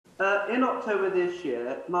In October this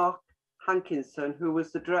year, Mark Hankinson, who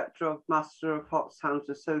was the director of Master of Foxhounds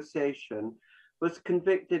Association, was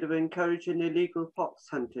convicted of encouraging illegal fox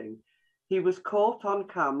hunting. He was caught on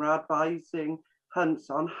camera advising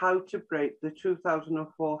hunts on how to break the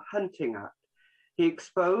 2004 Hunting Act. He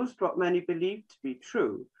exposed what many believed to be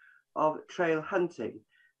true of trail hunting,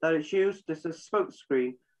 that it's used as a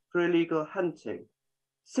smokescreen for illegal hunting.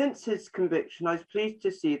 Since his conviction, I was pleased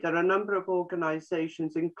to see that a number of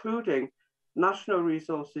organisations, including National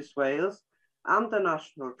Resources Wales and the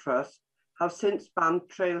National Trust, have since banned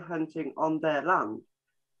trail hunting on their land.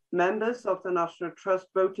 Members of the National Trust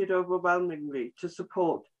voted overwhelmingly to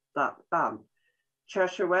support that ban.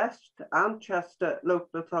 Cheshire West and Chester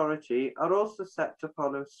Local Authority are also set to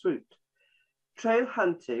follow suit. Trail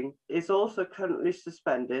hunting is also currently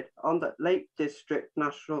suspended on the Lake District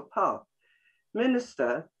National Park.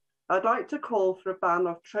 Minister, I'd like to call for a ban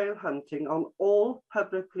of trail hunting on all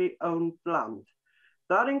publicly owned land.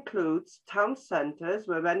 That includes town centres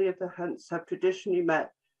where many of the hunts have traditionally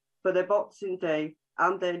met for their Boxing Day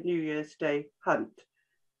and their New Year's Day hunt.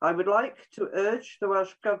 I would like to urge the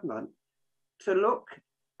Welsh Government to look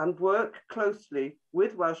and work closely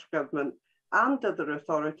with Welsh Government and other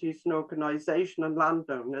authorities and organisations and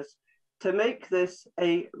landowners to make this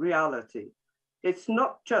a reality. It's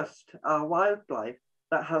not just our wildlife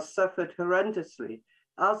that has suffered horrendously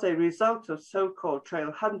as a result of so-called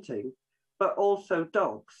trail hunting, but also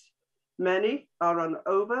dogs. Many are run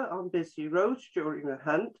over on busy roads during a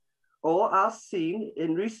hunt, or as seen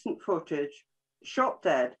in recent footage, shot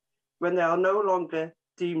dead when they are no longer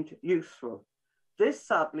deemed useful. This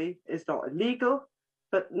sadly is not illegal,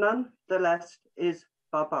 but nonetheless is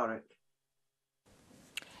barbaric.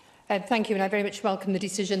 Thank you, and I very much welcome the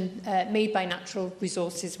decision made by Natural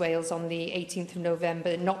Resources Wales on the 18th of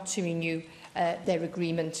November not to renew their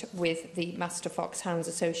agreement with the Master Foxhounds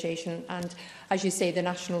Association. And as you say, the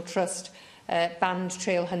National Trust banned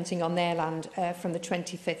trail hunting on their land from the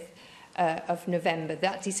 25th of November.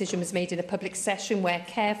 That decision was made in a public session where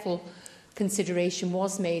careful consideration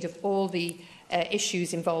was made of all the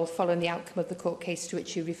issues involved following the outcome of the court case to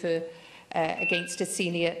which you refer against a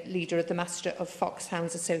senior leader of the Master of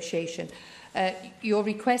Foxhounds Association. Your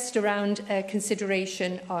request around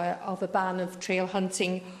consideration of a ban of trail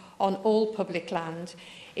hunting on all public land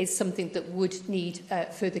is something that would need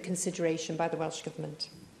further consideration by the Welsh Government.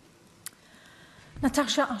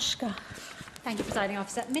 Natasha Ashka. Thank you, Presiding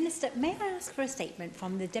Officer. Minister, may I ask for a statement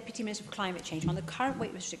from the Deputy Minister for Climate Change on the current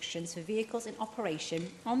weight restrictions for vehicles in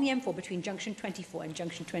operation on the M4 between Junction 24 and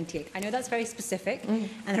Junction 28? I know that's very specific,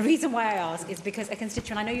 and the reason why I ask is because a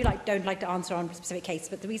constituent, I know you don't like to answer on specific cases,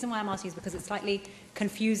 but the reason why I'm asking is because it's slightly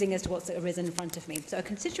confusing as to what's arisen in front of me. So a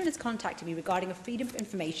constituent has contacted me regarding a Freedom of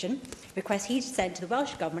Information request he sent to the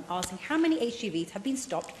Welsh Government asking how many HGVs have been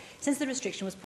stopped since the restriction was